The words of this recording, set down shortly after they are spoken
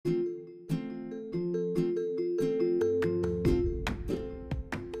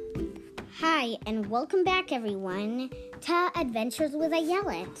Hi, and welcome back, everyone, to Adventures with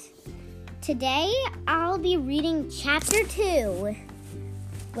Ayelet. Today, I'll be reading Chapter 2,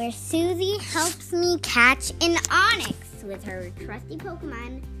 where Susie helps me catch an onyx with her trusty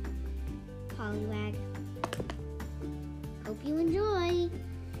Pokemon, Poliwag. Hope you enjoy.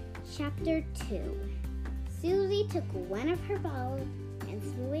 Chapter 2. Susie took one of her balls and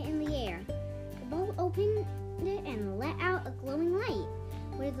threw it in the air. The ball opened it and let out a glowing light.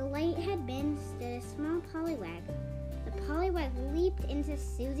 Where the light had been stood a small Poliwag. The Poliwag leaped into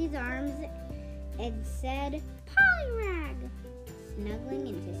Susie's arms and said, "Poliwag!" snuggling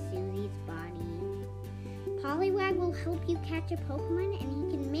into Susie's body. "Poliwag will help you catch a Pokemon, and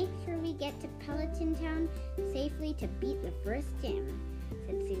he can make sure we get to Peloton Town safely to beat the first gym,"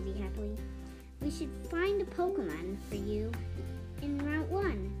 said Susie happily. "We should find a Pokemon for you in Route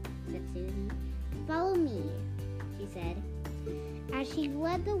 1, said Susie. "Follow me," she said. As she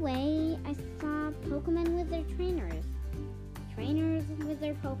led the way, I saw Pokemon with their trainers with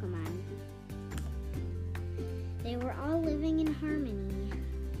their Pokemon. They were all living in harmony.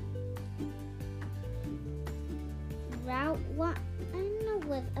 Route 1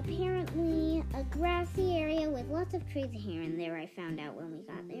 was apparently a grassy area with lots of trees here and there, I found out when we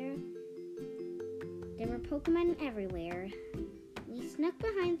got there. There were Pokemon everywhere. We snuck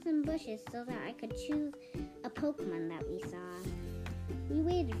behind some bushes so that I could choose a Pokemon that we saw. We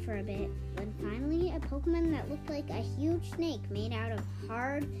waited for a bit, when finally a Pokemon that looked like a huge snake made out of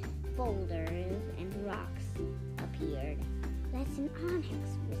hard boulders and rocks appeared. "That's an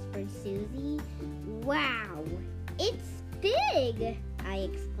onyx," whispered Susie. "Wow, it's big!" I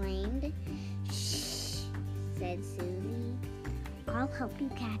exclaimed. "Shh," said Susie. "I'll help you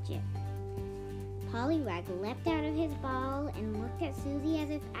catch it." Poliwag leapt out of his ball and looked at Susie as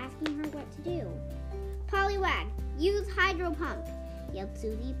if asking her what to do. "Poliwag, use Hydro Pump!" yelled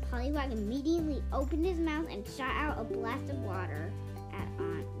Susie. Poliwag immediately opened his mouth and shot out a blast of water at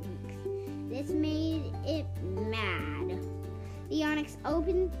Onyx. This made it mad. The Onyx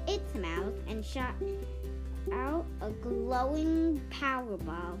opened its mouth and shot out a glowing power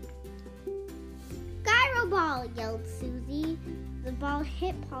ball. "Gyro Ball!" yelled Susie. The ball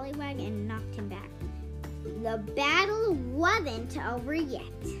hit Poliwag and knocked him back. The battle wasn't over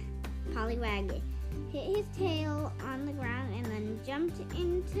yet. Poliwag hit his tail on the ground and then jumped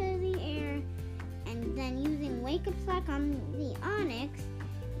into the air, and then using Wake Up Slack on the Onyx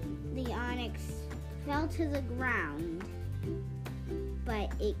fell to the ground,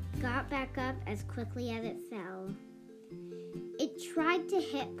 but it got back up as quickly as it fell. It tried to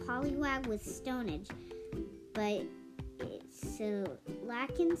hit Poliwag with Stonage, but its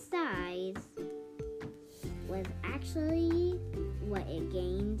lack in size was actually what it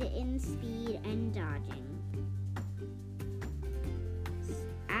gained in speed and dodging.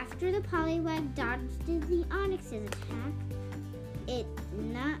 After the Poliwag dodged the Onyx's attack, it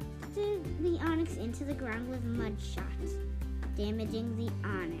knocked the Onyx into the ground with mud shots, damaging the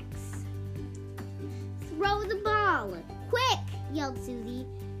Onyx. "Throw the ball! Quick!" yelled Susie.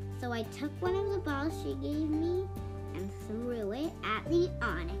 So I took one of the balls she gave me and threw it at the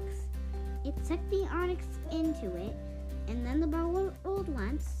Onyx. It sucked the Onyx into it, and then the ball rolled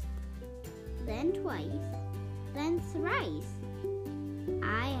once, then twice, then thrice.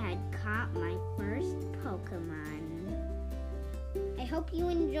 I had caught my first Pokemon. I hope you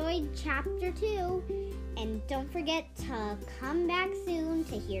enjoyed Chapter 2, and don't forget to come back soon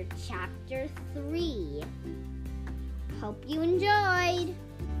to hear Chapter 3. Hope you enjoyed!